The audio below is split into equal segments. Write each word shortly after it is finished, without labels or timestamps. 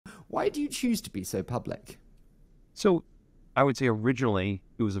Why do you choose to be so public? So I would say originally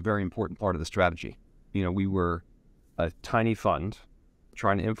it was a very important part of the strategy. We were a tiny fund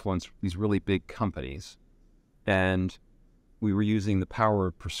trying to influence these really big companies, and we were using the power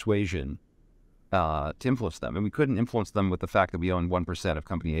of persuasion to influence them. And we couldn't influence them with the fact that we own 1% of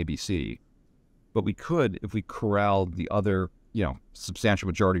company ABC, but we could if we corralled the other, substantial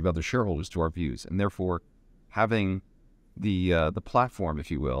majority of other shareholders to our views. And therefore, having the platform, if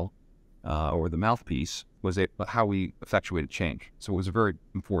you will, or the mouthpiece, was how we effectuated change. So it was a very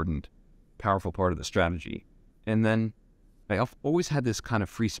important, powerful part of the strategy. And then I've always had this kind of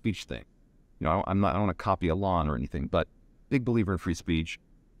free speech thing. I don't want to copy Elon or anything, but big believer in free speech.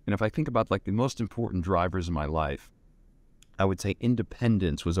 And if I think about like the most important drivers in my life, I would say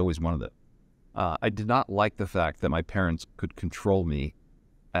independence was always one of them. I did not like the fact that my parents could control me,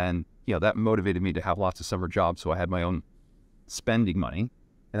 and that motivated me to have lots of summer jobs, so I had my own spending money,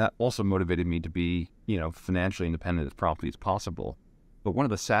 and that also motivated me to be financially independent as promptly as possible. But one of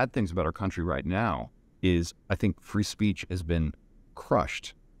the sad things about our country right now is I think free speech has been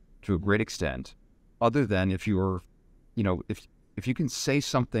crushed to a great extent. Other than if you're, if you can say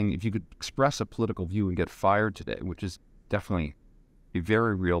something, if you could express a political view and get fired today, which is definitely a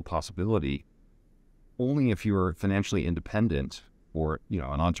very real possibility, only if you're financially independent or, an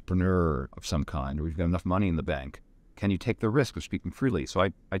entrepreneur of some kind, or you've got enough money in the bank, can you take the risk of speaking freely. So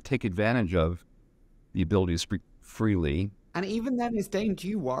I take advantage of the ability to speak freely. And even then, it's dangerous. Do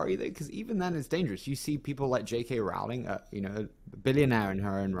you worry that? Because even then, it's dangerous. You see people like J.K. Rowling, a billionaire in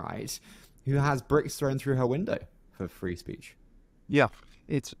her own right, who has bricks thrown through her window for free speech. Yeah,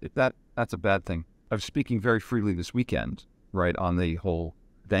 that's a bad thing. I was speaking very freely this weekend, right, on the whole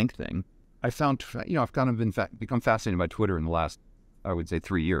bank thing. I found, I've kind of become fascinated by Twitter in the last, I would say,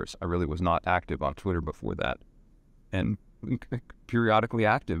 3 years. I really was not active on Twitter before that, and periodically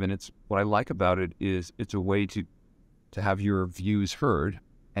active. And it's what I like about it is it's a way to have your views heard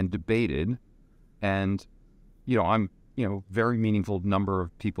and debated. And, I'm, very meaningful number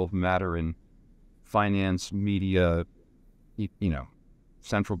of people who matter in finance, media,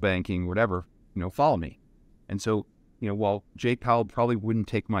 central banking, whatever, follow me. And so, while Jay Powell probably wouldn't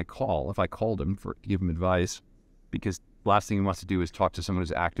take my call if I called him to give him advice, because the last thing he wants to do is talk to someone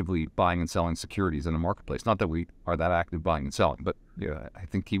who's actively buying and selling securities in a marketplace. Not that we are that active buying and selling, but I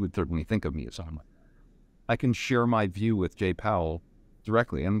think he would certainly think of me as someone. I can share my view with Jay Powell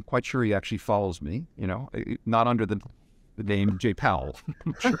directly. I'm quite sure he actually follows me, not under the name Jay Powell.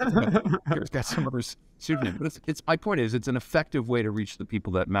 I'm sure he's got some other pseudonym. But it's my point is it's an effective way to reach the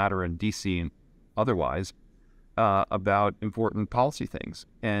people that matter in DC and otherwise about important policy things.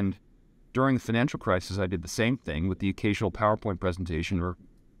 And during the financial crisis, I did the same thing with the occasional PowerPoint presentation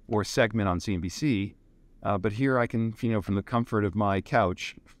or segment on CNBC. But here I can, from the comfort of my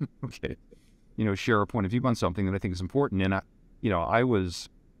couch, okay, share a point of view on something that I think is important. And I was,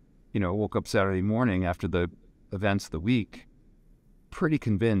 woke up Saturday morning after the events of the week, pretty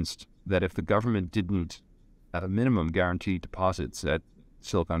convinced that if the government didn't, at a minimum, guarantee deposits at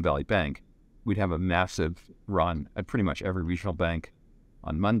Silicon Valley Bank, we'd have a massive run at pretty much every regional bank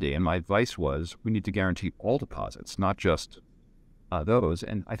on Monday. And my advice was, we need to guarantee all deposits, not just those.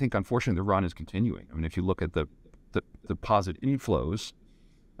 And I think, unfortunately, the run is continuing. I mean, if you look at the deposit inflows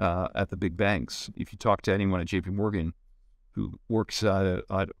at the big banks, if you talk to anyone at JP Morgan who works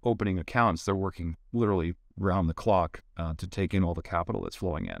at opening accounts, they're working literally round the clock to take in all the capital that's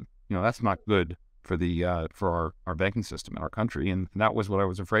flowing in. That's not good for our banking system in our country. And that was what I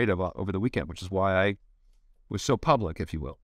was afraid of over the weekend, which is why I was so public, if you will.